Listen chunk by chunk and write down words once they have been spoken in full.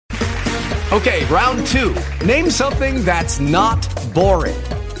Okay, round two. Name something that's not boring.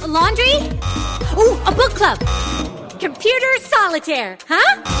 A laundry? Ooh, a book club. Computer solitaire,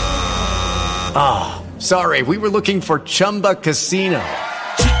 huh? Ah, oh, sorry. We were looking for Chumba Casino.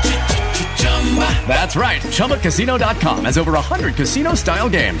 That's right. ChumbaCasino.com has over 100 casino-style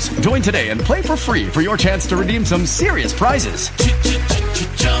games. Join today and play for free for your chance to redeem some serious prizes.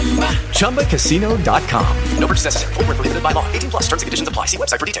 ChumbaCasino.com. No purchase necessary. Void where prohibited by law. 18 plus. Terms and conditions apply. See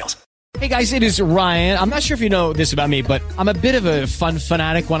website for details. Hey guys, it is Ryan. I'm not sure if you know this about me, but I'm a bit of a fun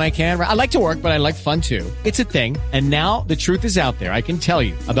fanatic when I can. I like to work, but I like fun too. It's a thing. And now the truth is out there. I can tell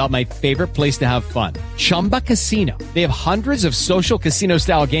you about my favorite place to have fun. Chumba Casino. They have hundreds of social casino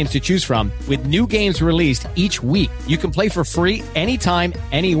style games to choose from with new games released each week. You can play for free anytime,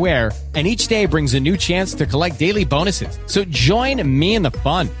 anywhere. And each day brings a new chance to collect daily bonuses. So join me in the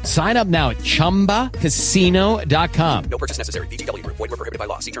fun. Sign up now at ChumbaCasino.com. No purchase necessary. VGW. Void where prohibited by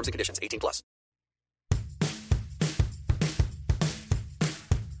law. See terms and conditions. 18 plus.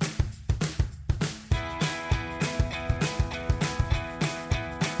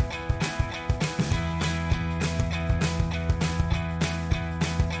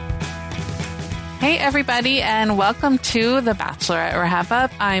 Hey everybody, and welcome to the Bachelorette Wrap Up.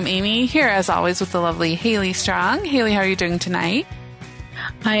 I'm Amy, here as always with the lovely Haley Strong. Haley, how are you doing tonight?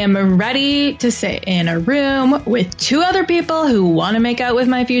 I am ready to sit in a room with two other people who want to make out with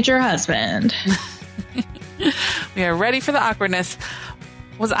my future husband. We are ready for the awkwardness.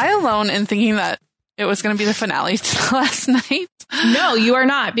 Was I alone in thinking that it was going to be the finale last night? No, you are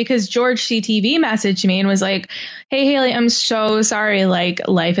not, because George CTV messaged me and was like, hey, Haley, I'm so sorry. Like,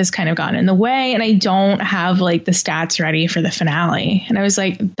 life has kind of gotten in the way and I don't have like the stats ready for the finale. And I was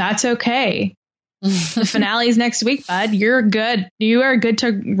like, that's okay. The finale is next week, bud. You're good. You are good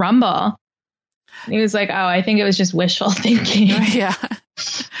to rumble. And he was like, oh, I think it was just wishful thinking. Yeah.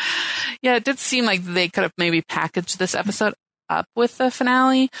 Yeah, it did seem like they could have maybe packaged this episode up with the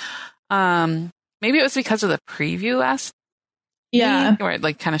finale. Maybe it was because of the preview last week, where it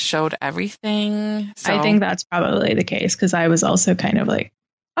like kind of showed everything. So I think that's probably the case, because I was also kind of like,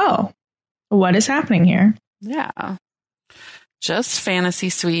 oh, what is happening here? Yeah. Just fantasy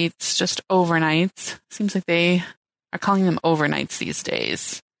suites, just overnights. Seems like they are calling them overnights these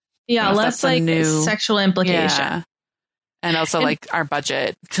days. Yeah, less like sexual implication. Yeah. And also, like, our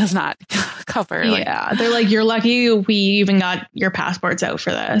budget does not cover. Yeah, they're like, you're lucky we even got your passports out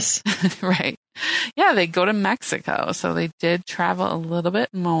for this. Right. Yeah, they go to Mexico, so they did travel a little bit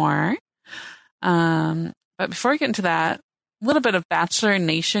more. But before we get into that, a little bit of Bachelor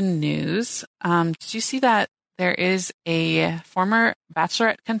Nation news. Did you see that there is a former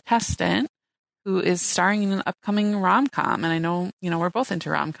Bachelorette contestant who is starring in an upcoming rom-com? And I know, we're both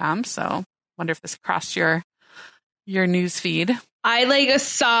into rom-coms, so wonder if this crossed your news feed. I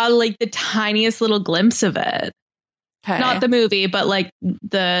saw the tiniest little glimpse of it. Okay. Not the movie, but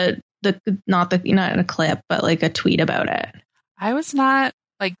not a clip, but like a tweet about it. I was not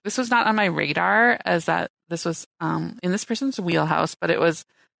this was not on my radar, as that this was in this person's wheelhouse, but it was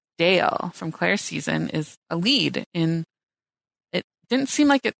Dale from Claire's season is a lead in. It didn't seem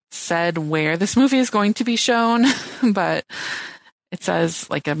like it said where this movie is going to be shown, but it says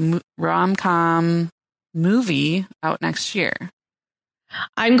like a rom-com movie out next year.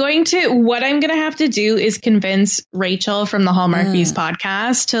 What I'm going to have to do is convince Rachel from the Hallmarkies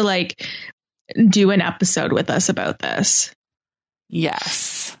podcast to do an episode with us about this.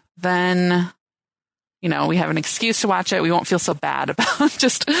 Yes. Then, we have an excuse to watch it. We won't feel so bad about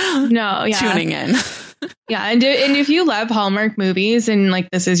just tuning in. Yeah. And if you love Hallmark movies and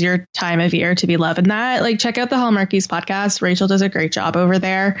this is your time of year to be loving that, check out the Hallmarkies podcast. Rachel does a great job over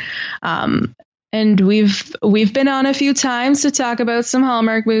there. And we've been on a few times to talk about some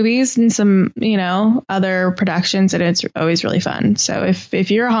Hallmark movies and some, other productions, and it's always really fun. So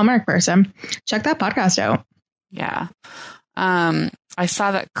if you're a Hallmark person, check that podcast out. Yeah. I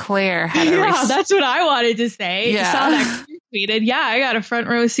saw that Claire had that's what I wanted to say. Yeah. I saw that Claire tweeted, I got a front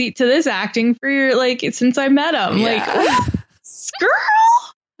row seat to this acting for since I met him. Yeah. Girl.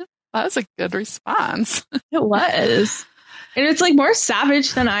 That was a good response. It was. And it's more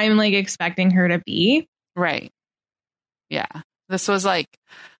savage than I'm expecting her to be. Right. Yeah. This was the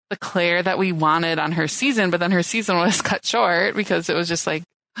Claire that we wanted on her season, but then her season was cut short because it was just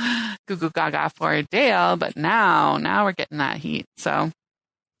goo goo gaga for Dale. But now we're getting that heat. So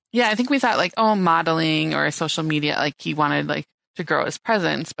yeah, I think we thought modeling or social media, he wanted to grow his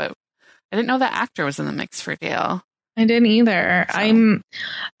presence, but I didn't know that actor was in the mix for Dale. I didn't either. So. I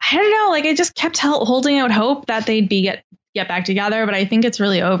don't know. I just kept holding out hope that they'd get back together, but I think it's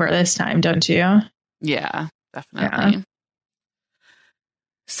really over this time, don't you? Yeah, definitely. Yeah.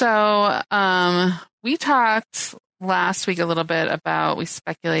 So, we talked last week a little bit about, we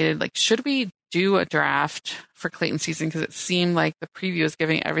speculated, like, should we do a draft for Clayton's season? Because it seemed like the preview is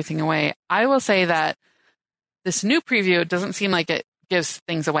giving everything away. I will say that this new preview doesn't seem like it gives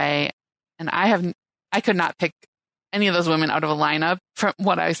things away. And I could not pick any of those women out of a lineup from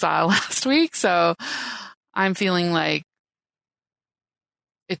what I saw last week. So I'm feeling like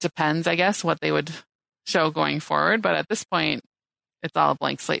it depends, I guess, what they would show going forward. But at this point, it's all a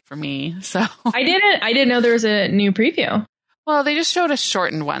blank slate for me. So I didn't know there was a new preview. Well, they just showed a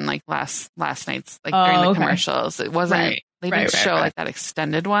shortened one like last night's, like during the commercials. It wasn't, they didn't show like that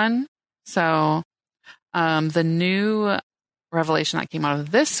extended one. So the new revelation that came out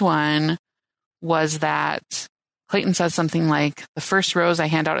of this one was that Clayton says something like, the first rose I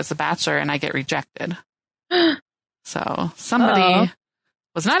hand out as a bachelor and I get rejected. So somebody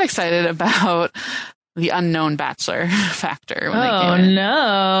was not excited about the unknown bachelor factor when they came in.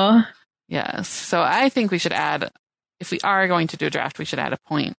 No. Yes. So I think we should add, if we are going to do a draft, we should add a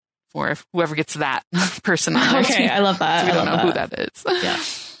point for whoever gets that person on there. Okay, I love that. So we don't know who that is. Yeah.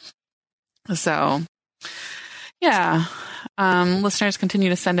 So, yeah. Listeners, continue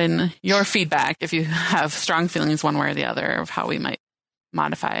to send in your feedback if you have strong feelings one way or the other of how we might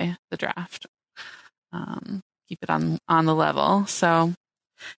modify the draft. Keep it on the level. So,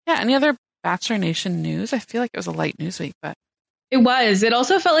 yeah. Any other Bachelor Nation news? I feel like it was a light news week, but it was. It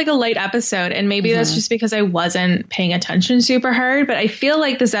also felt like a light episode, and maybe that's just because I wasn't paying attention super hard, but I feel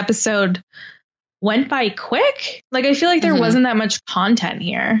like this episode went by quick. Like, I feel like there wasn't that much content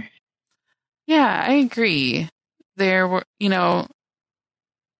here. Yeah, I agree. There were, I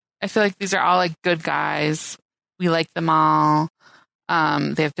feel like these are all like good guys. We like them all.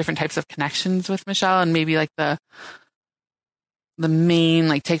 They have different types of connections with Michelle, and maybe like the main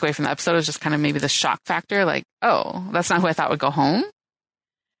like takeaway from the episode is just kind of maybe the shock factor. Like, oh, that's not who I thought would go home.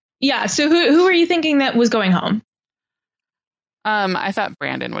 Yeah. So who were you thinking that was going home? I thought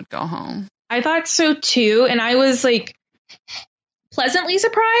Brandon would go home. I thought so too. And I was like pleasantly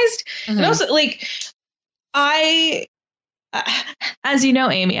surprised. And also like, as you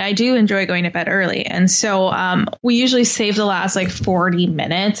know, Amy, I do enjoy going to bed early. And so we usually save the last like 40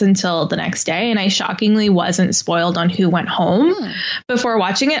 minutes until the next day. And I shockingly wasn't spoiled on who went home before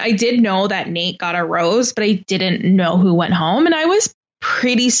watching it. I did know that Nate got a rose, but I didn't know who went home. And I was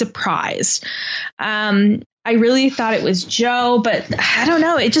pretty surprised. I really thought it was Joe, but I don't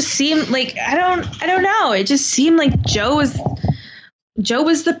know. It just seemed like, I don't know. It just seemed like Joe was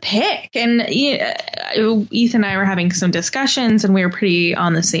the pick. And Ethan and I were having some discussions, and we were pretty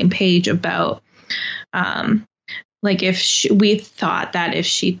on the same page about like if we thought that if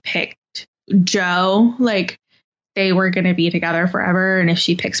she picked Joe, like they were going to be together forever. And if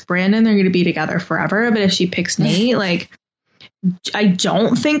she picks Brandon, they're going to be together forever. But if she picks Nate, like I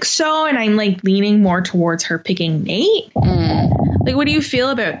don't think so. And I'm like leaning more towards her picking Nate. Like, what do you feel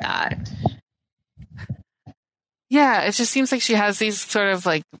about that? Yeah, it just seems like she has these sort of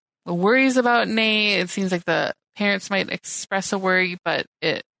like worries about Nate. It seems like the parents might express a worry, but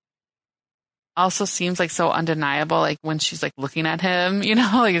it also seems like so undeniable. Like when she's like looking at him,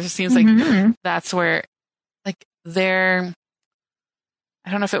 like it just seems like that's where like I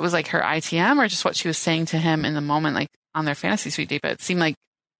don't know if it was like her ITM or just what she was saying to him in the moment, like on their fantasy suite date, but it seemed like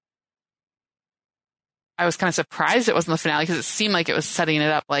I was kind of surprised it wasn't the finale because it seemed like it was setting it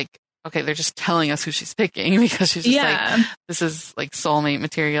up like, okay, they're just telling us who she's picking because she's just like, this is like soulmate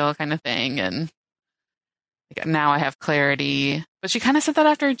material kind of thing. And like, now I have clarity. But she kind of said that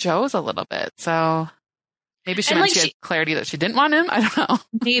after Joe's a little bit. So maybe she meant like she had clarity that she didn't want him. I don't know.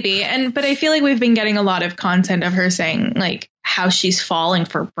 Maybe. But I feel like we've been getting a lot of content of her saying like how she's falling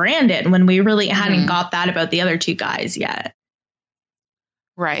for Brandon when we really hadn't got that about the other two guys yet.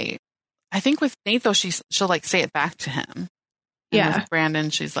 Right. I think with Nate, though, she'll like say it back to him. And with Brandon,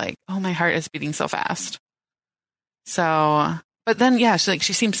 she's like, oh, my heart is beating so fast. So, but then, yeah,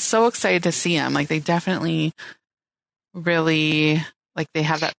 she seems so excited to see him. Like they definitely really, like they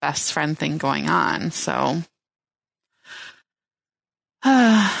have that best friend thing going on. So,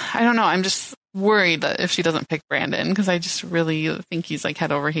 I don't know. I'm just worried that if she doesn't pick Brandon, because I just really think he's like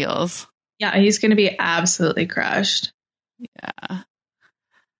head over heels. Yeah, he's going to be absolutely crushed. Yeah.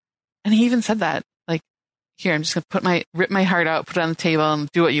 And he even said that, like, here, I'm just going to rip my heart out, put it on the table and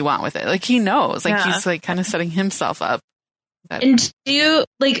do what you want with it. Like he knows, like he's like kind of setting himself up. And do you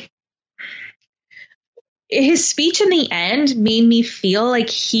like his speech in the end made me feel like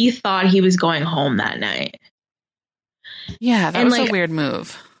he thought he was going home that night. Yeah, that was like a weird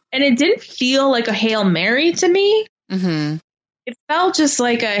move. And it didn't feel like a Hail Mary to me. It felt just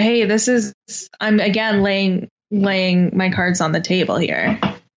like I'm again laying my cards on the table here.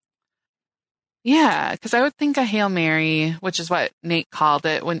 Yeah, because I would think a Hail Mary, which is what Nate called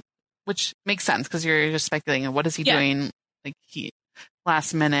it, which makes sense because you're just speculating, what is he doing? Like he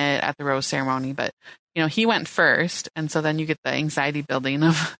last minute at the rose ceremony, but he went first, and so then you get the anxiety building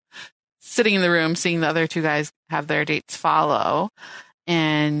of sitting in the room, seeing the other two guys have their dates follow,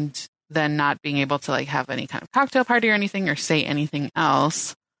 and then not being able to like have any kind of cocktail party or anything or say anything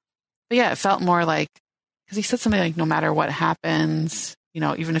else. But yeah, it felt more like, because he said something like, no matter what happens,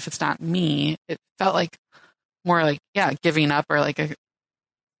 even if it's not me, it felt like more like, giving up or like a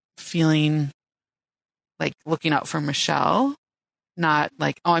feeling like looking out for Michelle, not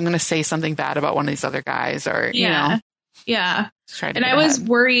like, oh, I'm going to say something bad about one of these other guys or, Yeah. And I was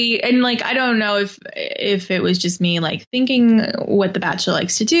worried, and like, I don't know if it was just me like thinking what the Bachelor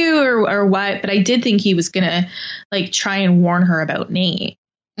likes to do or what, but I did think he was going to like try and warn her about Nate.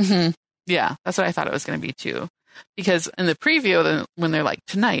 Mm-hmm. Yeah, that's what I thought it was going to be too. Because in the preview, when they're like,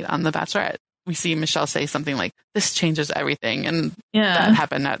 tonight on The Bachelorette, we see Michelle say something like, this changes everything. And that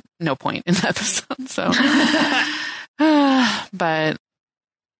happened at no point in the episode. So, but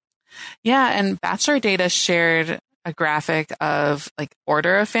yeah, and Bachelor Data shared a graphic of like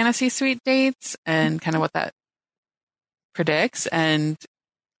order of fantasy suite dates and kind of what that predicts. And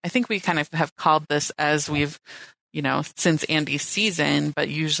I think we kind of have called this as we've, since Andy's season, but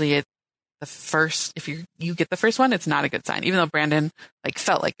usually it's the first, if you get the first one, it's not a good sign, even though Brandon like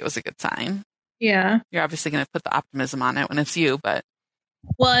felt like it was a good sign. Yeah. You're obviously going to put the optimism on it when it's you, but.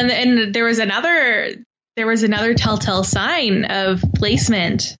 Well, and there was another telltale sign of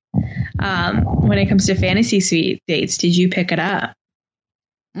placement when it comes to fantasy suite dates. Did you pick it up?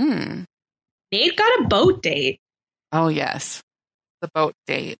 Nate got a boat date. Oh, yes. The boat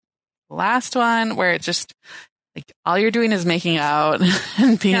date. Last one where it just like all you're doing is making out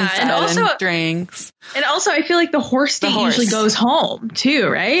and being fed and drinks. And also I feel like the horse date usually goes home too,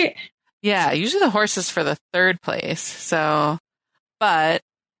 right? Yeah, usually the horse is for the third place. So, but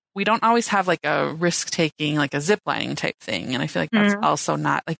we don't always have like a risk taking, like a ziplining type thing. And I feel like that's also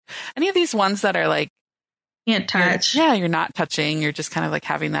not like any of these ones that are like, can't touch. You're not touching. You're just kind of like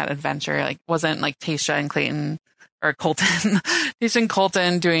having that adventure. Like wasn't like Tayshia and Clayton or Colton, Tayshia and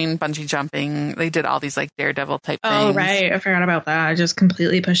Colton doing bungee jumping. They did all these like daredevil type things. Oh, right. I forgot about that. I just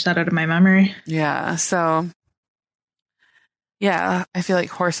completely pushed that out of my memory. Yeah. So yeah, I feel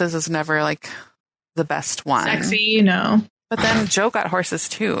like horses is never like the best one. Sexy, no. But then Joe got horses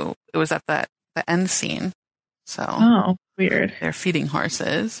too. It was at the end scene. So weird. They're feeding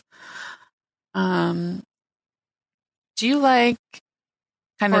horses. Do you like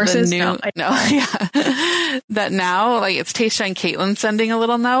kind horses? Of the new that now like it's Tayshia and Caitlin sending a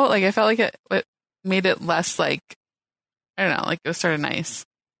little note? Like I felt like it made it less like, I don't know, like it was sort of nice.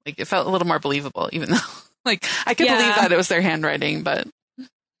 Like it felt a little more believable, even though like I could believe that it was their handwriting, but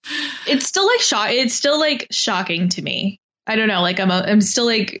it's still like it's still like shocking to me. I don't know. Like I'm still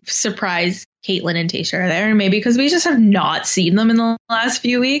like surprised Caitlin and Tayshia are there, and maybe because we just have not seen them in the last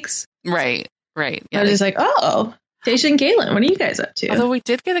few weeks. Right. Yeah, I was just like, oh, Tayshia and Caitlin, what are you guys up to? Although we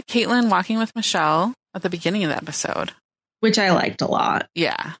did get a Caitlin walking with Michelle at the beginning of the episode, which I liked a lot.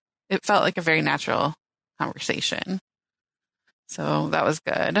 Yeah, it felt like a very natural conversation, so that was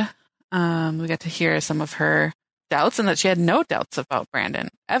good. We got to hear some of her doubts and that she had no doubts about Brandon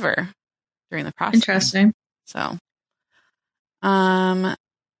ever during the process. Interesting. So,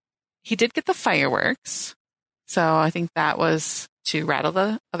 he did get the fireworks. So I think that was to rattle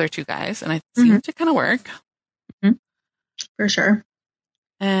the other two guys, and it seemed to kind of work. For sure.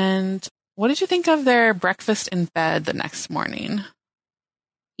 And what did you think of their breakfast in bed the next morning?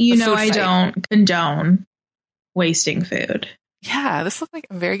 I don't condone wasting food. Yeah, this looked like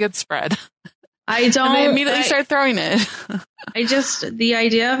a very good spread. I don't. And they immediately start throwing it. The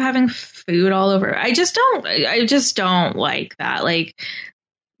idea of having food all over. I just don't like that. Like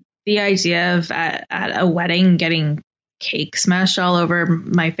the idea of at a wedding getting cake smashed all over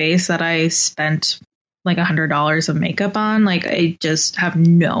my face that I spent like $100 of makeup on. Like I just have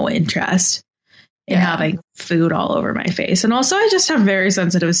no interest in having food all over my face. And also I just have very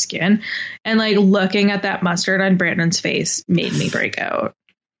sensitive skin, and like looking at that mustard on Brandon's face made me break out.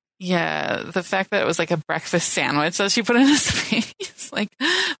 Yeah, the fact that it was like a breakfast sandwich that she put in his face, like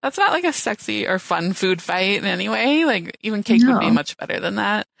that's not like a sexy or fun food fight in any way. Like even cake would be much better than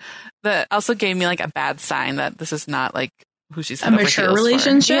that. That also gave me like a bad sign that this is not like who she's had a mature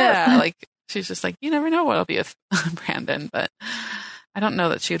relationship. Yeah, like she's just like, you never know what'll be with Brandon, but I don't know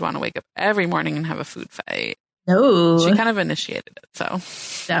that she'd want to wake up every morning and have a food fight. No, she kind of initiated it, so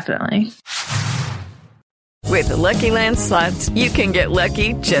definitely. With the Lucky Land Slots, you can get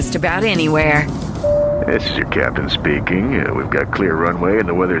lucky just about anywhere. This is your captain speaking. We've got clear runway and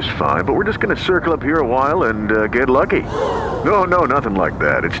the weather's fine, but we're just going to circle up here a while and get lucky. No, nothing like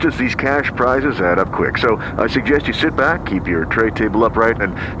that. It's just these cash prizes add up quick. So I suggest you sit back, keep your tray table upright,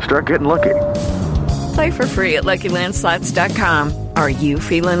 and start getting lucky. Play for free at LuckyLandSlots.com. Are you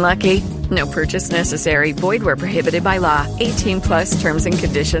feeling lucky? No purchase necessary. Void where prohibited by law. 18 plus terms and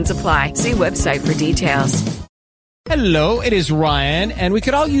conditions apply. See website for details. Hello, it is Ryan, and we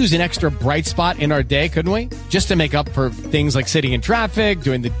could all use an extra bright spot in our day, couldn't we? Just to make up for things like sitting in traffic,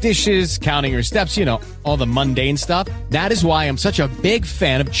 doing the dishes, counting your steps, all the mundane stuff. That is why I'm such a big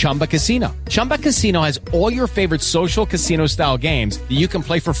fan of Chumba Casino. Chumba Casino has all your favorite social casino-style games that you can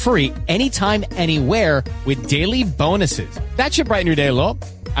play for free anytime, anywhere with daily bonuses. That should brighten your day a little.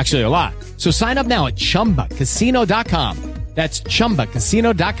 Actually, a lot. So sign up now at ChumbaCasino.com. That's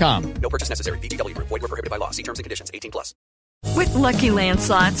ChumbaCasino.com. No purchase necessary. VGW Group. Void where prohibited by law. See terms and conditions. 18 plus. With Lucky Land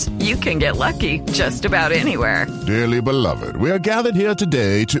Slots, you can get lucky just about anywhere. Dearly beloved, we are gathered here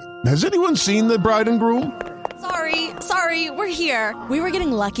today to... Has anyone seen the bride and groom? Sorry, we're here. We were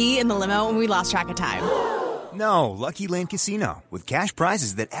getting lucky in the limo and we lost track of time. No, Lucky Land Casino, with cash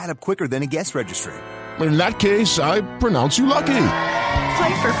prizes that add up quicker than a guest registry. In that case, I pronounce you lucky.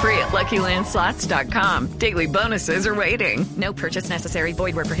 Play for free at LuckyLandSlots.com. Daily bonuses are waiting. No purchase necessary.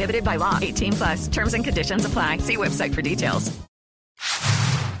 Void where prohibited by law. 18 plus. Terms and conditions apply. See website for details.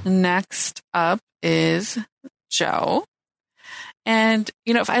 Next up is Joe. And,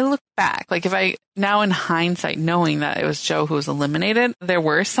 if I look back, if I now in hindsight, knowing that it was Joe who was eliminated, there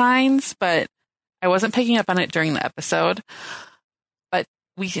were signs, but I wasn't picking up on it during the episode. But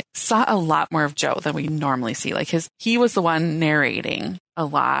we saw a lot more of Joe than we normally see. He was the one narrating a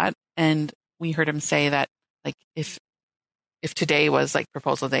lot, and we heard him say that if today was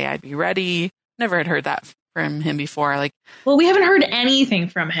proposal day, I'd be ready. Never had heard that from him before. Well, we haven't heard anything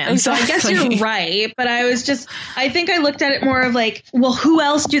from him. Exactly. So I guess you're right, but I think I looked at it more of well, who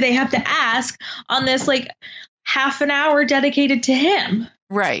else do they have to ask on this half an hour dedicated to him?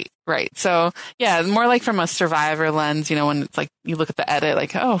 Right. So, yeah, more from a Survivor lens, when it's you look at the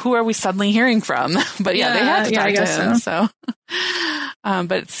edit, oh, who are we suddenly hearing from? But yeah, they had to talk to him. So,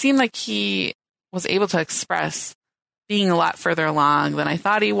 but it seemed like he was able to express being a lot further along than I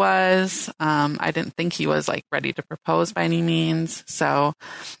thought he was. I didn't think he was ready to propose by any means. So,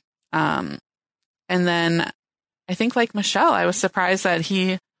 and then I think Michelle, I was surprised that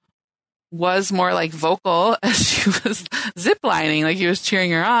he was more vocal as she was ziplining, he was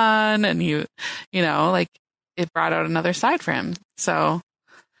cheering her on, and it brought out another side for him. So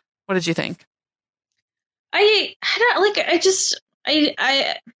what did you think? I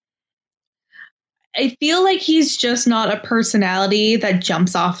feel like he's just not a personality that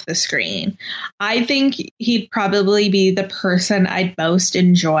jumps off the screen. I think he'd probably be the person I'd most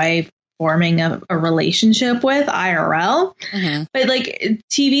enjoy forming a relationship with IRL. Mm-hmm. But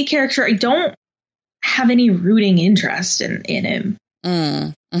TV character, I don't have any rooting interest in him.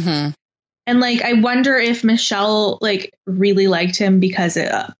 Mm-hmm. And I wonder if Michelle really liked him because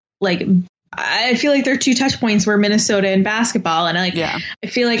I feel like there are two touch points where Minnesota and basketball, and I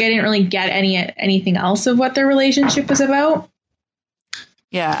feel like I didn't really get anything else of what their relationship was about.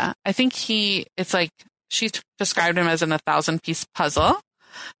 Yeah, I think she described him as in 1,000-piece puzzle.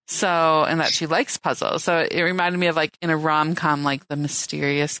 So, and that she likes puzzles. So it reminded me of in a rom-com, the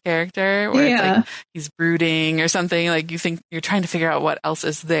mysterious character where it's he's brooding or something. You think you're trying to figure out what else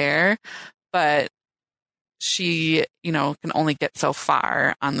is there, but she, can only get so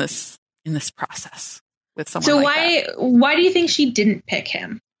far in this process with someone. So why do you think she didn't pick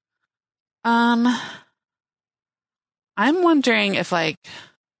him? I'm wondering if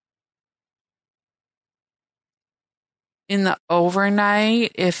in the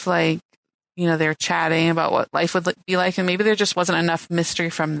overnight, if they're chatting about what life would be like, and maybe there just wasn't enough mystery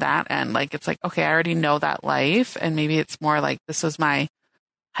from that end. It's okay, I already know that life, and maybe it's more this was my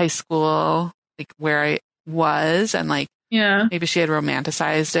high school, where I was, and maybe she had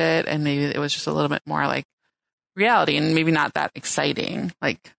romanticized it, and maybe it was just a little bit more reality, and maybe not that exciting.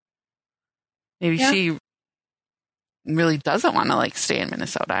 Maybe she really doesn't want to stay in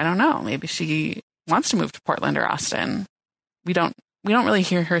Minnesota. I don't know. Maybe she wants to move to Portland or Austin. We don't really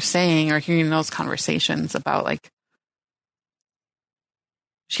hear her saying or hearing those conversations about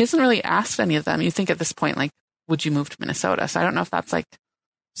she hasn't really asked any of them. You think at this point, would you move to Minnesota? So I don't know if that's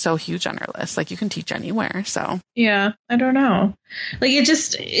so huge on her list. You can teach anywhere. So yeah, I don't know. I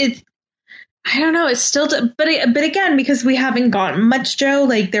don't know. It's still, but again, because we haven't gotten much Joe,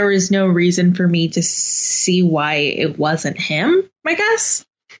 there was no reason for me to see why it wasn't him, I guess.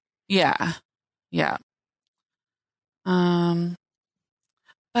 Yeah.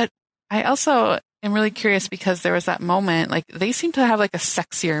 But I also, am really curious because there was that moment, like they seem to have like a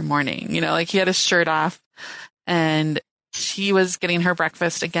sexier morning, like he had his shirt off and she was getting her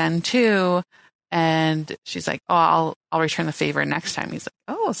breakfast again too. And she's like, oh, I'll return the favor next time. He's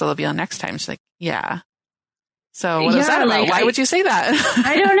like, oh, so there'll be a next time. She's like, yeah. So what is that about? Why would you say that?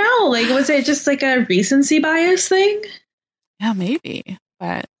 I don't know. Like, was it just like a recency bias thing? Yeah, maybe.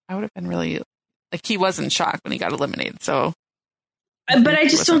 But I would have been really, like, he wasn't shocked when he got eliminated. So. But I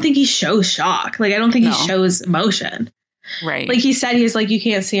just don't think he shows shock. Like, I don't think he shows emotion. Right. Like he said, he's like, you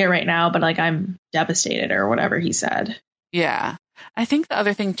can't see it right now, but like, I'm devastated or whatever he said. Yeah. I think the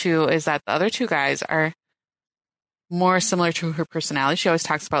other thing too is that the other two guys are more similar to her personality. She always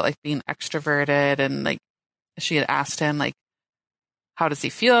talks about like being extroverted and like she had asked him like, how does he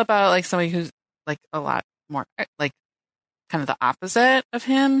feel about like somebody who's like a lot more like kind of the opposite of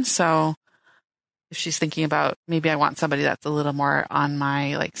him. So if she's thinking about maybe I want somebody that's a little more on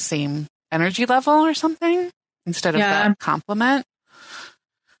my like same energy level or something instead of that compliment.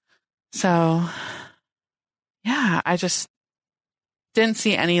 So yeah, I just didn't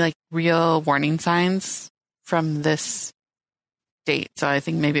see any like real warning signs from this date. So I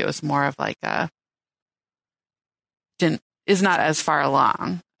think maybe it was more of like is not as far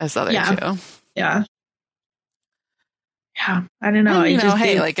along as the other two. Yeah. Yeah. I don't know.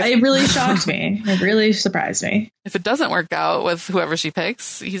 It really shocked me. It really surprised me. If it doesn't work out with whoever she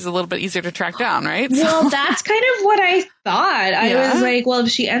picks, he's a little bit easier to track down, right? Well, that's kind of what I thought. I was like, well,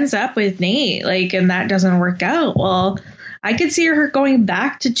 if she ends up with Nate, like, and that doesn't work out, well, I could see her going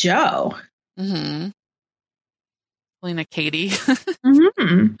back to Joe. Mm-hmm. Lena Katie.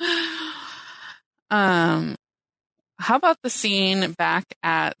 Mm-hmm. How about the scene back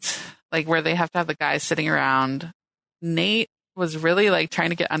at like where they have to have the guys sitting around? Nate was really like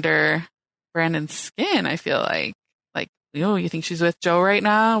trying to get under Brandon's skin. I feel like, you think she's with Joe right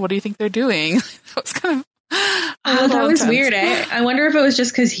now? What do you think they're doing? That was kind of that was weird. I wonder if it was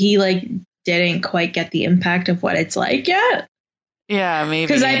just because he like didn't quite get the impact of what it's like yet. Yeah, maybe.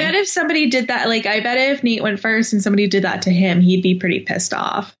 Because I bet if somebody did that, like I bet if Nate went first and somebody did that to him, he'd be pretty pissed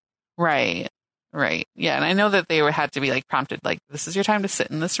off. Right. Yeah, and I know that they had to be like prompted, like this is your time to sit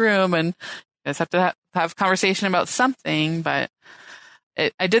in this room, and you guys have to have conversation about something. But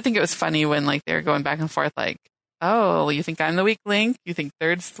I did think it was funny when like they were going back and forth, like, oh, you think I'm the weak link? You think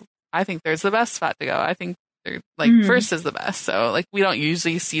I think third's the best spot to go. I think third, like first is the best. So like we don't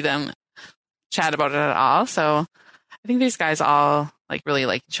usually see them chat about it at all. So I think these guys all like really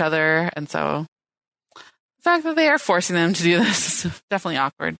like each other, and so the fact that they are forcing them to do this is definitely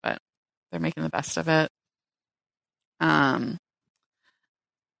awkward, but they're making the best of it.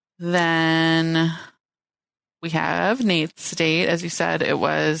 Then we have Nate's date. As you said, it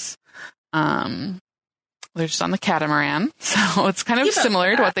was, they're just on the catamaran. So it's kind of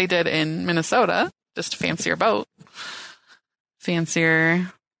similar to what they did in Minnesota, just a fancier boat,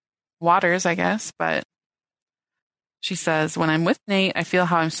 fancier waters, I guess. But she says, when I'm with Nate, I feel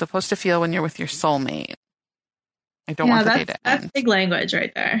how I'm supposed to feel when you're with your soulmate. I don't want the day to end. That's big language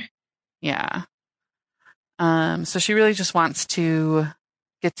right there. Yeah. So she really just wants to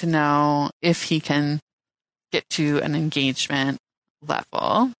get to know if he can get to an engagement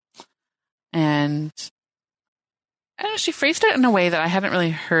level. And I don't know, she phrased it in a way that I hadn't really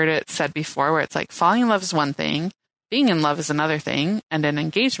heard it said before, where it's like falling in love is one thing, being in love is another thing, and an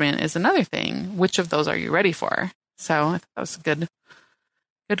engagement is another thing. Which of those are you ready for? So I thought that was a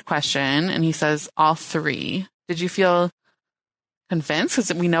good question. And he says all three. Did you feel convinced?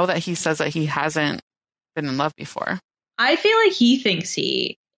 Because we know that he says that he hasn't been in love before. I feel like he thinks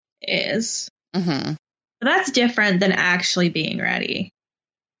he is. Mm-hmm. But that's different than actually being ready.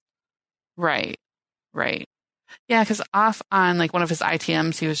 Right. Yeah, because off on like one of his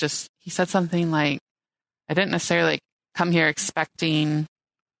ITMs, he said something like, I didn't necessarily like come here expecting,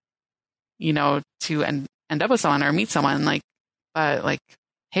 to end up with someone or meet someone, like, but like,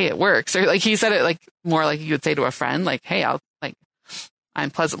 hey, it works. Or like he said it like more like you would say to a friend, like, hey, I'm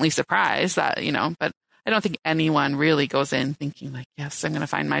pleasantly surprised that, but I don't think anyone really goes in thinking like, yes, I'm going to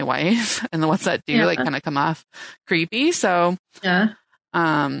find my wife. And the ones that do like kind of come off creepy. So that's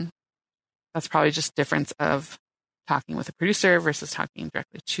probably just difference of talking with a producer versus talking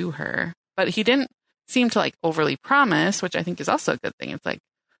directly to her. But he didn't seem to like overly promise, which I think is also a good thing. It's like,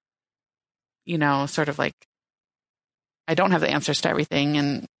 sort of like, I don't have the answers to everything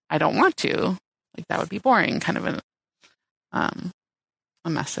and I don't want to. Like that would be boring, kind of a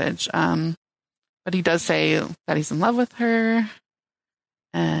message. But he does say that he's in love with her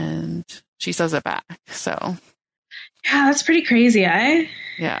and she says it back. So yeah, that's pretty crazy, eh?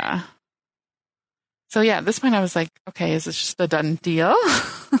 Yeah. So yeah, at this point I was like, okay, is this just a done deal?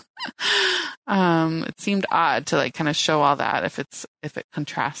 It seemed odd to like kind of show all that if it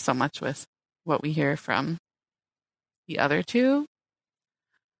contrasts so much with what we hear from the other two.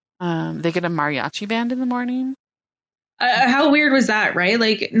 They get a mariachi band in the morning. How weird was that, right?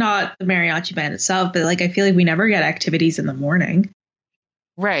 Like, not the mariachi band itself, but like I feel like we never get activities in the morning.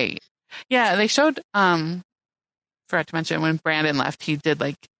 Right. Yeah, they showed forgot to mention when Brandon left, he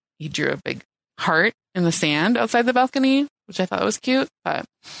drew a big heart in the sand outside the balcony, which I thought was cute, but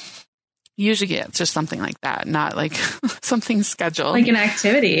usually it's just something like that, not like something scheduled. Like an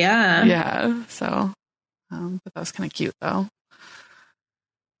activity, yeah. Yeah. So but that was kind of cute though.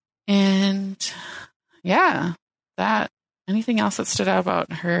 And yeah, anything else that stood out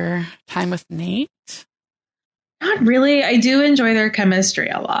about her time with Nate? Not really. I do enjoy their chemistry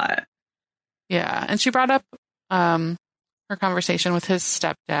a lot. Yeah. And she brought up her conversation with his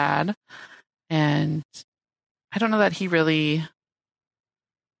stepdad. And I don't know that he really,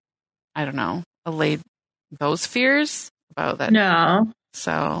 allayed those fears about that. No.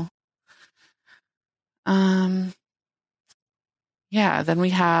 So, yeah, then we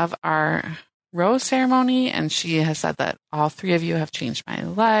have our rose ceremony, and she has said that all three of you have changed my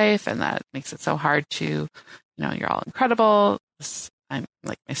life, and that makes it so hard to, you're all incredible. I'm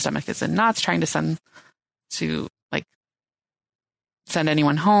like, my stomach is in knots trying to send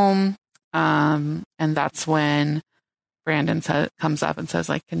anyone home. And that's when Brandon comes up and says,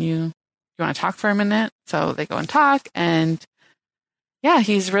 like, you want to talk for a minute? So they go and talk, and yeah,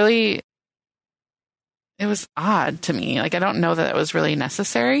 it was odd to me. Like, I don't know that it was really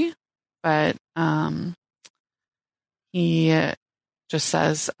necessary, but he just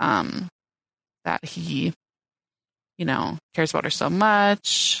says that he, cares about her so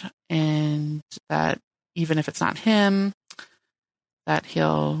much, and that even if it's not him, that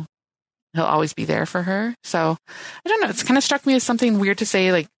he'll always be there for her. So I don't know. It's kind of struck me as something weird to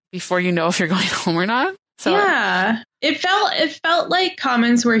say, like, before you know if you're going home or not. So yeah, it felt like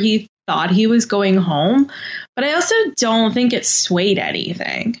comments where he thought he was going home, but I also don't think it swayed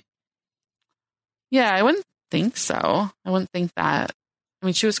anything. Yeah, I wouldn't think so. I wouldn't think that. I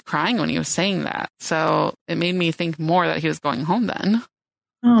mean, she was crying when he was saying that, so it made me think more that he was going home then.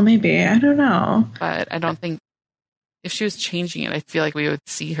 Oh, maybe. I don't know. But I don't think if she was changing it, I feel like we would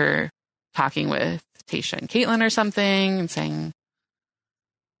see her talking with Tayshia and Caitlin or something and saying,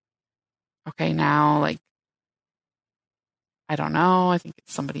 okay, now, like, I don't know. I think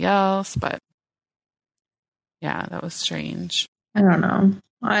it's somebody else, but yeah, that was strange. I don't know.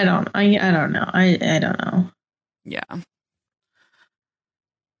 I don't know. I don't know. Yeah.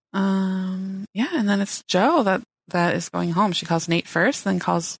 Yeah, and then it's Joe that is going home. She calls Nate first, then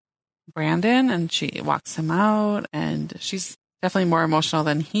calls Brandon, and she walks him out, and she's definitely more emotional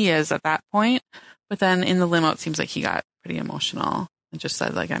than he is at that point. But then in the limo, it seems like he got pretty emotional and just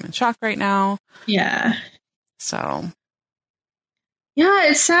said, like, I'm in shock right now. Yeah. So. Yeah,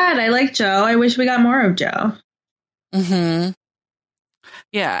 it's sad. I like Joe. I wish we got more of Joe. Mm-hmm.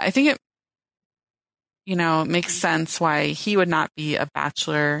 Yeah, I think it, makes sense why he would not be a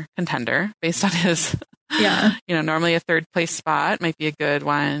Bachelor contender based on his, normally a third place spot might be a good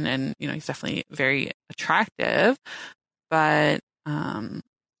one. And, he's definitely very attractive, but, I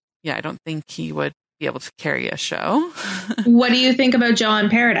don't think he would be able to carry a show. What do you think about Joe in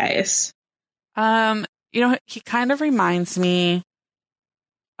Paradise? He kind of reminds me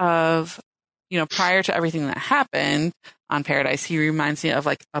of, prior to everything that happened on Paradise, he reminds me of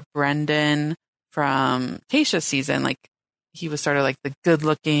like a Brendan from Tayshia's season. Like, he was sort of like the good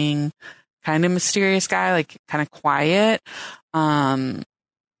looking, kind of mysterious guy, like kind of quiet.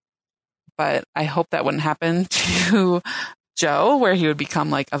 But I hope that wouldn't happen to Joe, where he would become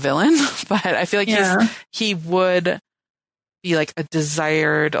like a villain. But I feel like he would be like a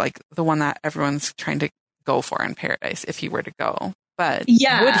desired, like the one that everyone's trying to go for in Paradise if he were to go. But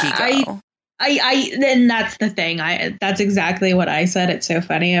would he go? Then that's the thing. That's exactly what I said. It's so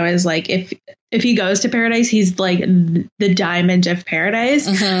funny. I was like, if he goes to Paradise, he's like the diamond of Paradise.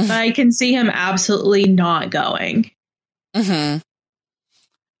 Mm-hmm. But I can see him absolutely not going. Mm-hmm.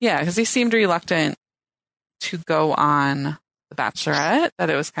 Yeah, because he seemed reluctant to go on The Bachelorette.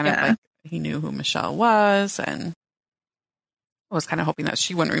 That it was kind of like he knew who Michelle was, and was kind of hoping that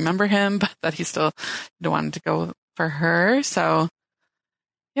she wouldn't remember him, but that he still wanted to go for her. So.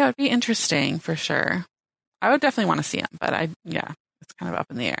 Yeah, it'd be interesting for sure. I would definitely want to see him, but it's kind of up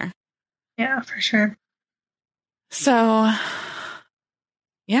in the air. Yeah, for sure. So,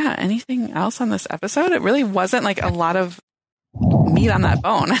 yeah, anything else on this episode? It really wasn't like a lot of meat on that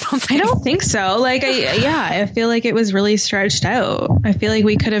bone. I don't think so. Like, I feel like it was really stretched out. I feel like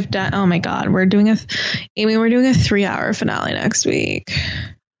we could have done. Oh my God, we're doing a 3-hour finale next week.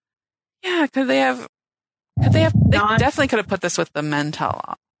 Yeah, they definitely could have put this with the men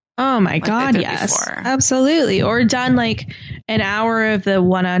tell-all. Oh my God, yes. Before. Absolutely. Or done like an hour of the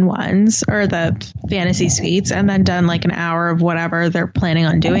one-on-ones or the fantasy suites and then done like an hour of whatever they're planning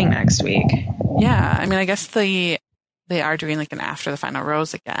on doing next week. Yeah. I mean, I guess they are doing like an after the final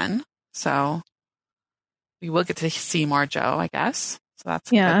rose again. So we will get to see more Joe, I guess. So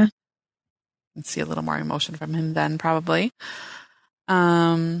that's good. And see a little more emotion from him then probably.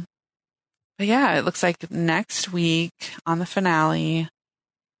 But yeah, it looks like next week on the finale,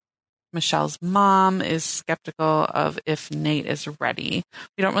 Michelle's mom is skeptical of if Nate is ready.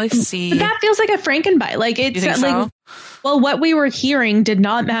 We don't really see. But that feels like a Frankenbite. Like it's you think like, so? Well, what we were hearing did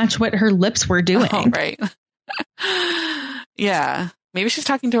not match what her lips were doing. Oh, right. Yeah. Maybe she's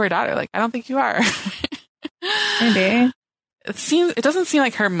talking to her daughter. Like, I don't think you are. Maybe. It doesn't seem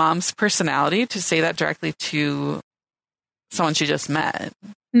like her mom's personality to say that directly to someone she just met.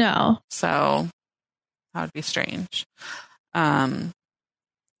 No. So that would be strange. And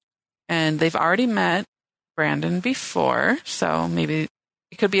they've already met Brandon before, so maybe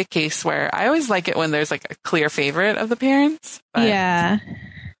it could be a case where I always like it when there's like a clear favorite of the parents. But yeah.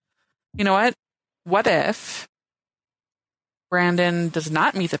 You know what? What if Brandon does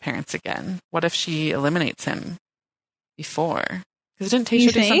not meet the parents again? What if she eliminates him before? Because didn't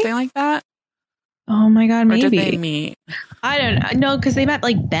Tayshia do something like that? Oh my God, maybe. Or did they meet? I don't know. Because they met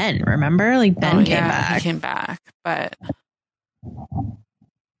like Ben, remember? Like Ben came back. He came back, but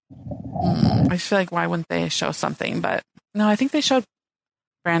I feel like why wouldn't they show something? But no, I think they showed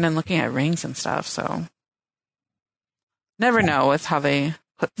Brandon looking at rings and stuff. So never know with how they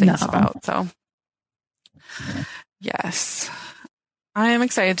put things about. So yes, I am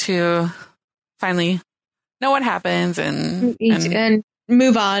excited to finally know what happens and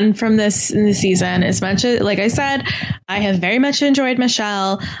move on from this season. As much as, like I said, I have very much enjoyed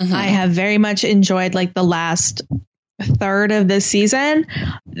Michelle. Mm-hmm. I have very much enjoyed like the last third of this season.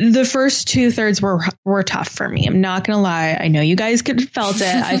 The first 2/3 were tough for me. I'm not gonna lie. I know you guys could have felt it.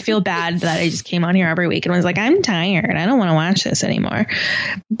 I feel bad that I just came on here every week and was like, I'm tired. I don't want to watch this anymore.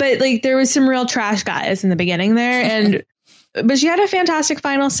 But like there was some real trash guys in the beginning there, but she had a fantastic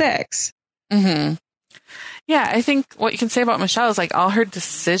final 6. Mm-hmm. Yeah, I think what you can say about Michelle is like all her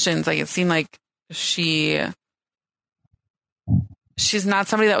decisions, like it seemed like she's not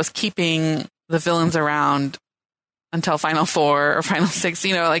somebody that was keeping the villains around until final 4 or final 6,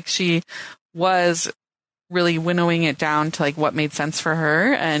 you know, like she was really winnowing it down to like what made sense for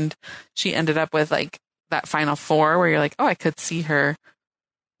her. And she ended up with like that final 4 where you're like, oh, I could see her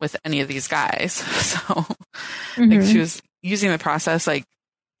with any of these guys. So like she was using the process like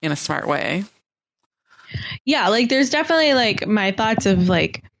in a smart way. Yeah, like there's definitely like my thoughts of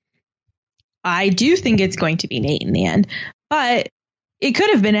like, I do think it's going to be Nate in the end, but it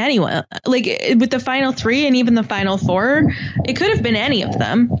could have been anyone. Like with the final 3 and even the final 4, it could have been any of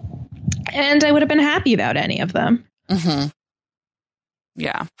them. And I would have been happy about any of them. Mm-hmm.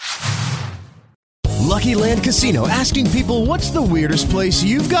 Yeah. Lucky Land Casino, asking people, what's the weirdest place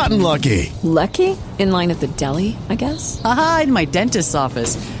you've gotten lucky? Lucky? In line at the deli, I guess? Aha, in my dentist's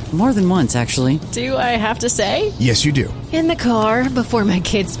office. More than once, actually. Do I have to say? Yes, you do. In the car before my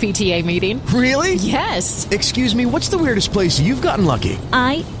kids' PTA meeting. Really? Yes. Excuse me, what's the weirdest place you've gotten lucky?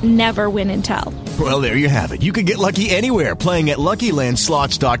 I never win and tell. Well, there you have it. You can get lucky anywhere, playing at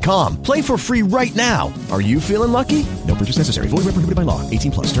LuckyLandSlots.com. Play for free right now. Are you feeling lucky? No purchase necessary. Void where prohibited by law.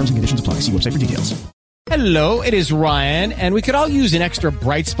 18+. Terms and conditions apply. See website for details. Hello, it is Ryan, and we could all use an extra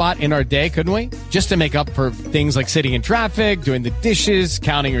bright spot in our day, couldn't we? Just to make up for things like sitting in traffic, doing the dishes,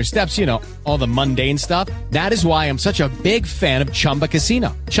 counting your steps, you know, all the mundane stuff. That is why I'm such a big fan of Chumba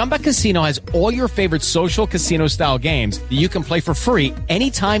Casino. Chumba Casino has all your favorite social casino-style games that you can play for free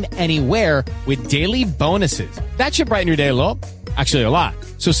anytime, anywhere with daily bonuses. That should brighten your day a little. Actually, a lot.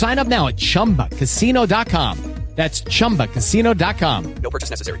 So sign up now at ChumbaCasino.com. That's ChumbaCasino.com. No purchase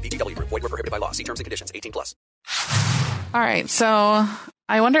necessary. VGW Group. Void where prohibited by law. See terms and conditions. 18+. All right. So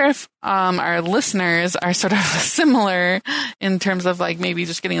I wonder if our listeners are sort of similar in terms of like maybe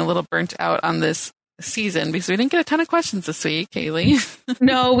just getting a little burnt out on this season because we didn't get a ton of questions this week, Kaylee.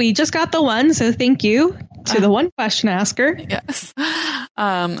 No, we just got the one. So thank you to the one question asker. Yes.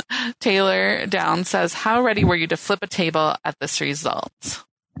 Taylor Down says, how ready were you to flip a table at this result?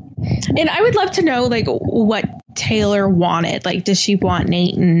 And I would love to know, like, what Taylor wanted. Like, does she want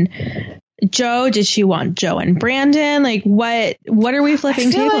Nate and Joe? Did she want Joe and Brandon? Like, what are we flipping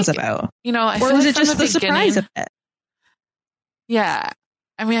tables about? You know, or was it just the surprise of it? Yeah.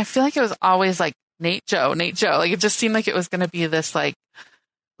 I mean, I feel like it was always like Nate, Joe. Like, it just seemed like it was going to be this, like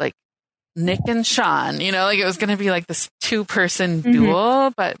Nick and Sean, you know, like it was going to be like this 2-person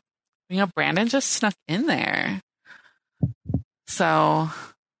duel, but Brandon just snuck in there. So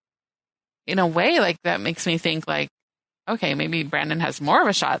in a way, like, that makes me think, like, okay, maybe Brandon has more of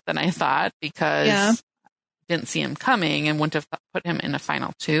a shot than I thought, because I didn't see him coming and wouldn't have put him in a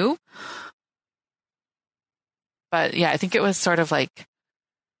final 2. But yeah, I think it was sort of like,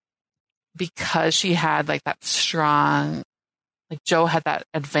 because she had like that strong, like, Joe had that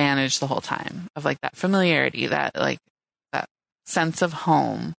advantage the whole time of like that familiarity, that like that sense of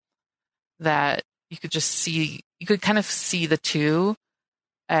home, that you could kind of see the two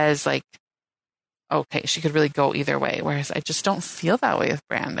as like, okay, she could really go either way. Whereas I just don't feel that way with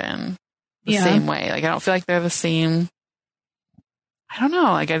Brandon the same way. Like, I don't feel like they're the same. I don't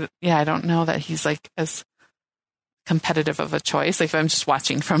know. Like, I don't know that he's like as competitive of a choice. Like, if I'm just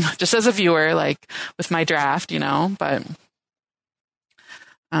watching from just as a viewer, like with my draft, but,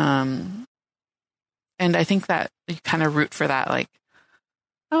 and I think that you kind of root for that. Like,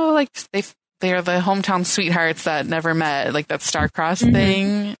 oh, like they're the hometown sweethearts that never met, like that star-crossed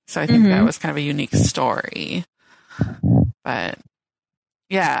thing. So I think that was kind of a unique story. But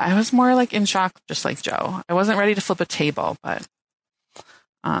yeah, I was more like in shock, just like Joe. I wasn't ready to flip a table, but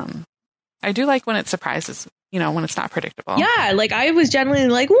I do like when it surprises, when it's not predictable. Yeah, like I was genuinely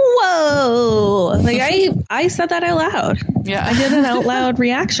like, whoa. Like I said that out loud. Yeah. I did an out loud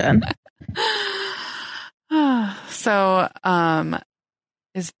reaction. So,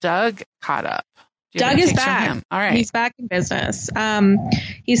 is Doug caught up? Doug is back. All right. He's back in business.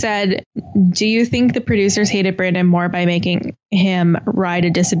 He said, do you think the producers hated Brandon more by making him ride a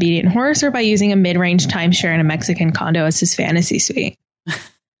disobedient horse, or by using a mid-range timeshare in a Mexican condo as his fantasy suite?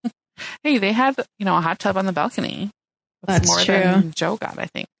 Hey, they had, a hot tub on the balcony. That's more true. than Joe got, I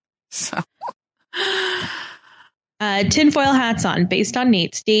think. So, tinfoil hats on, based on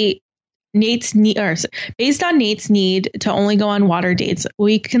Nate's need to only go on water dates.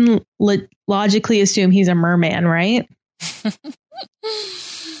 We can logically assume he's a merman, right?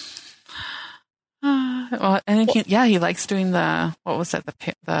 Well, I think he likes doing the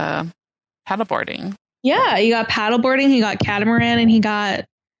paddleboarding. Yeah, he got paddleboarding, he got catamaran, and he got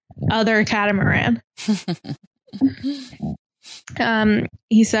other catamaran.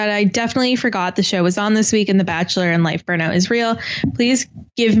 He said, I definitely forgot the show was on this week, and The Bachelor and life burnout is real. Please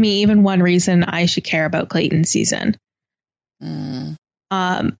give me even one reason I should care about Clayton's season.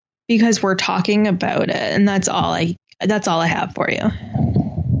 Because we're talking about it, and that's all I have for you.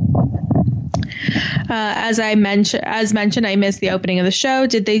 As mentioned, I missed the opening of the show.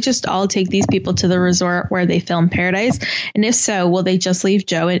 Did they just all take these people to the resort where they filmed Paradise? And if so, will they just leave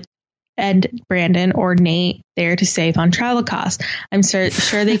Joe and Brandon or Nate there to save on travel costs? I'm sure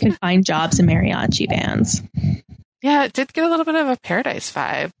they could find jobs in mariachi bands. Yeah, it did get a little bit of a Paradise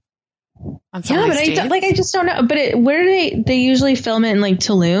vibe. On some but I just don't know. But where do they usually film it in, like,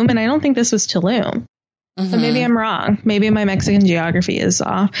 Tulum? And I don't think this was Tulum. But maybe I'm wrong. Maybe my Mexican geography is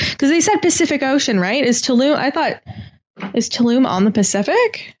off. Because they said Pacific Ocean, right? Is Tulum on the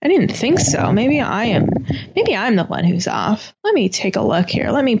Pacific? I didn't think so. Maybe I'm the one who's off. Let me take a look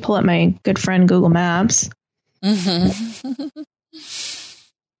here. Let me pull up my good friend Google Maps.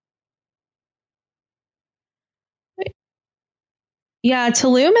 Yeah,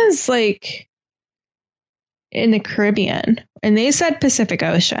 Tulum is like in the Caribbean, and they said Pacific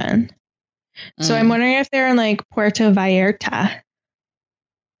Ocean. So I'm wondering if they're in like Puerto Vallarta.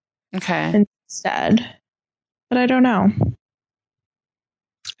 Okay. Instead. But I don't know.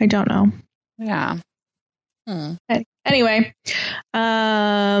 Yeah. Anyway,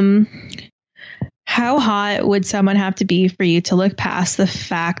 how hot would someone have to be for you to look past the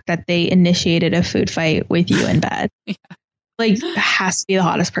fact that they initiated a food fight with you in bed? Yeah. Like, has to be the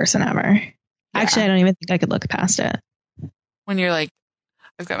hottest person ever. Yeah. Actually, I don't even think I could look past it. When you're like,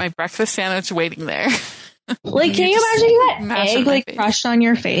 I've got my breakfast sandwich waiting there. Like, can you imagine that egg like crushed on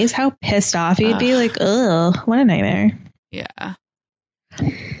your face? How pissed off you'd be. Like, ugh, what a nightmare. Yeah.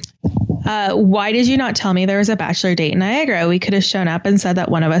 Why did you not tell me there was a bachelor date in Niagara? We could have shown up and said that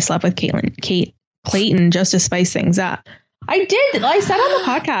one of us slept with Clayton just to spice things up. I did. I said on the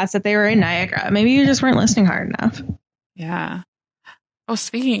podcast that they were in Niagara. Maybe you just weren't listening hard enough. Yeah. Oh,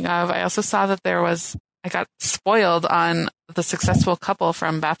 speaking of, I also saw that I got spoiled on the successful couple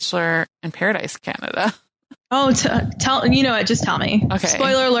from Bachelor in Paradise Canada. Oh, you know what? Just tell me. Okay.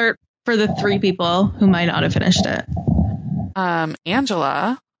 Spoiler alert for the 3 people who might not have finished it.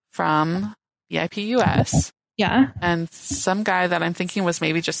 Angela from VIP US. Yeah. And some guy that I'm thinking was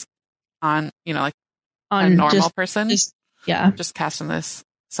maybe just on a normal person. Just casting this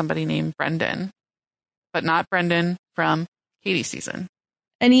somebody named Brendan, but not Brendan from Katie's season.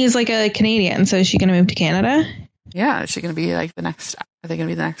 And he's like a Canadian, so is she going to move to Canada? Yeah, is she going to be like the next Are they going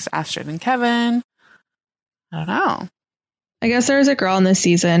to be the next Astrid and Kevin? I don't know. I guess there's a girl in this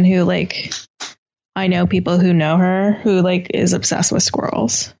season who, like, I know people who know her who, like, is obsessed with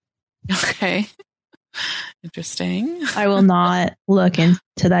squirrels. Okay. Interesting. I will not look into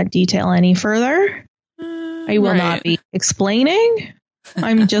that detail any further. I will not be explaining.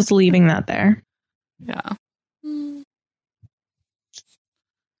 I'm just leaving that there. Yeah.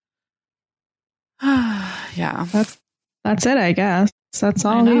 Yeah. That's it, I guess. That's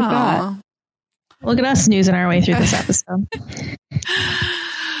all we've got. Look at us snoozing our way through this episode.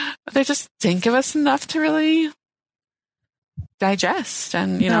 They just didn't give us enough to really digest,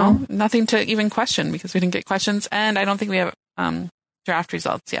 and, you know, nothing to even question because we didn't get questions, and I don't think we have draft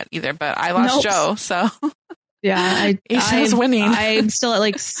results yet either, but I lost Joe, so yeah, Aisha's winning. I'm still at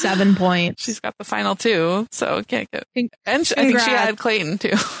like 7 points. She's got the final 2, so can't get. And I think she had Clayton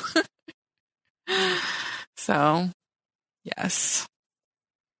too. So, yes.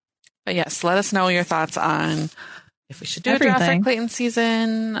 But yes, let us know your thoughts on if we should do a draft for Clayton's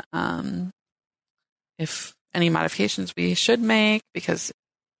season, if any modifications we should make, because,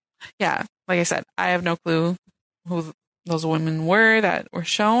 yeah, like I said, I have no clue who those women were that were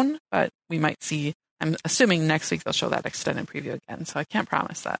shown, but we might see. I'm assuming next week they'll show that extended preview again, so I can't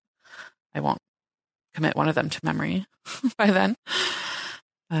promise that I won't commit one of them to memory by then.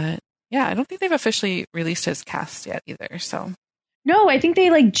 But yeah, I don't think they've officially released his cast yet either, so. No, I think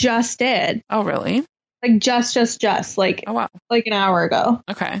they like just did. Oh, really? Like just like, oh, wow. Like an hour ago.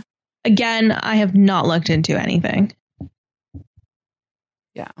 Okay. Again, I have not looked into anything.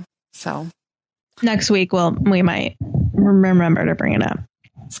 Yeah. So next week, we might remember to bring it up.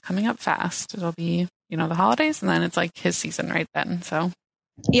 It's coming up fast. It'll be, you know, the holidays, and then it's like his season right then. So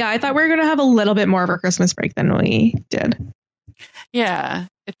yeah, I thought we were going to have a little bit more of a Christmas break than we did. Yeah.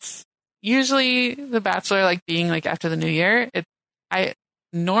 It's usually The Bachelor, like being like after the new year, I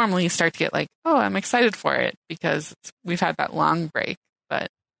normally start to get like, oh, I'm excited for it because we've had that long break, but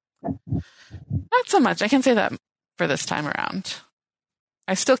not so much. I can say that for this time around.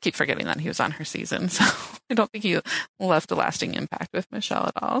 I still keep forgetting that he was on her season, so I don't think he left a lasting impact with Michelle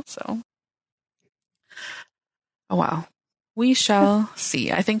at all. So, oh wow, we shall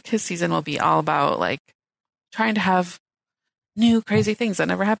see. I think his season will be all about like trying to have new crazy things that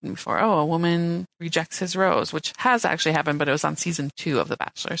never happened before. Oh, a woman rejects his rose, which has actually happened, but it was on season 2 of The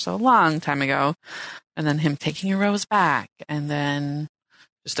Bachelor, so a long time ago. And then him taking a rose back, and then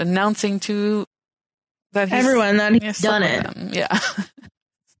just announcing to that everyone that he's done it. Them. Yeah.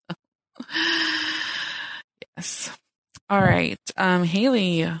 Yes. All right.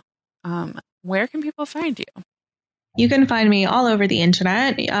 Haley, where can people find you? You can find me all over the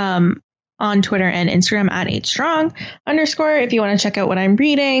internet. On Twitter and Instagram at @strong_. If you want to check out what I'm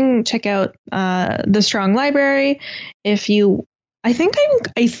reading, check out the Strong Library. I think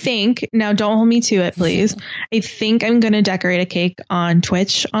now don't hold me to it, please. I think I'm going to decorate a cake on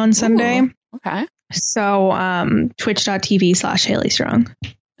Twitch on Sunday. Ooh, okay. So twitch.tv/HaleyStrong.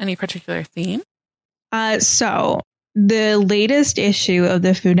 Any particular theme? So the latest issue of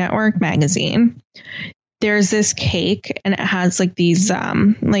the Food Network magazine, there's this cake and it has like these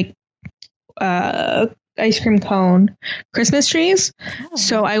ice cream cone Christmas trees. Oh.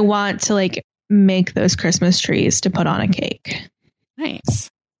 So I want to like make those Christmas trees to put on a cake. Nice.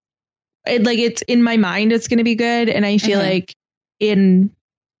 It's in my mind, it's going to be good. And I feel like in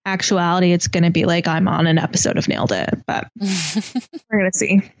actuality, it's going to be like I'm on an episode of Nailed It, but we're going to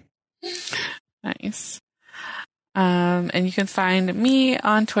see. Nice. And you can find me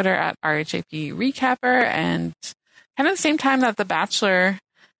on Twitter at RHAP Recapper, and kind of the same time that The Bachelor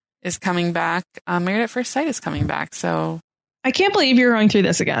is coming back, Married at First Sight is coming back. So I can't believe you're going through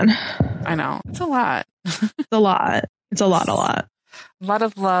this again. I know. It's a lot. It's a lot. It's a lot. A lot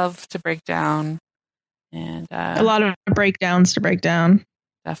of love to break down, and a lot of breakdowns to break down.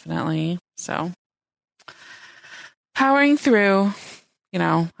 Definitely. So powering through, you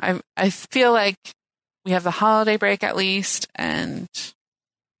know, I feel like we have the holiday break at least, and,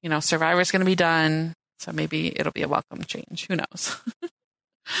 you know, Survivor's going to be done. So maybe it'll be a welcome change. Who knows?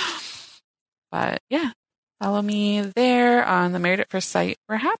 But yeah, follow me there on the Married at First Sight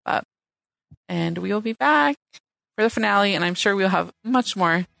wrap up, and we will be back for the finale, and I'm sure we'll have much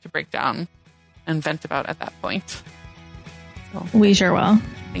more to break down and vent about at that point. So, we sure will.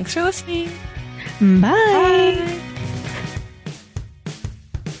 Thanks for listening. Bye.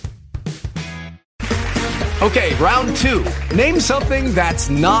 Okay, round 2. Name something that's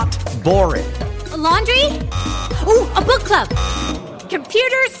not boring. A laundry? Ooh, a book club.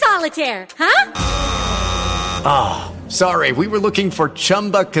 Computer solitaire, huh? Ah, sorry, we were looking for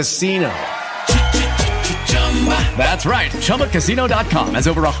Chumba Casino. That's right. ChumbaCasino.com has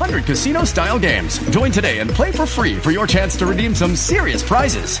over 100 casino-style games. Join today and play for free for your chance to redeem some serious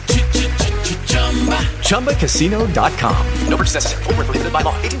prizes. ChumbaCasino.com. No purchase necessary. Void where prohibited by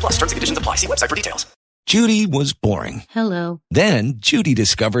law. 18 plus. Terms and conditions apply. See website for details. Judy was boring. Hello. Then Judy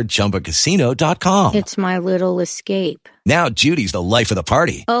discovered ChumbaCasino.com. It's my little escape. Now Judy's the life of the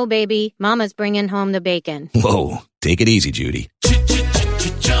party. Oh, baby, mama's bringing home the bacon. Whoa, take it easy, Judy.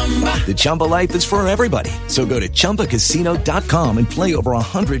 The Chumba life is for everybody. So go to ChumbaCasino.com and play over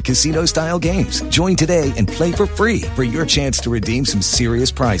 100 casino-style games. Join today and play for free for your chance to redeem some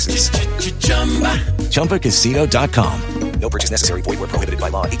serious prizes. ChumbaCasino.com. No purchase necessary. Void where prohibited by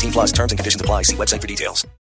law. 18 plus terms and conditions apply. See website for details.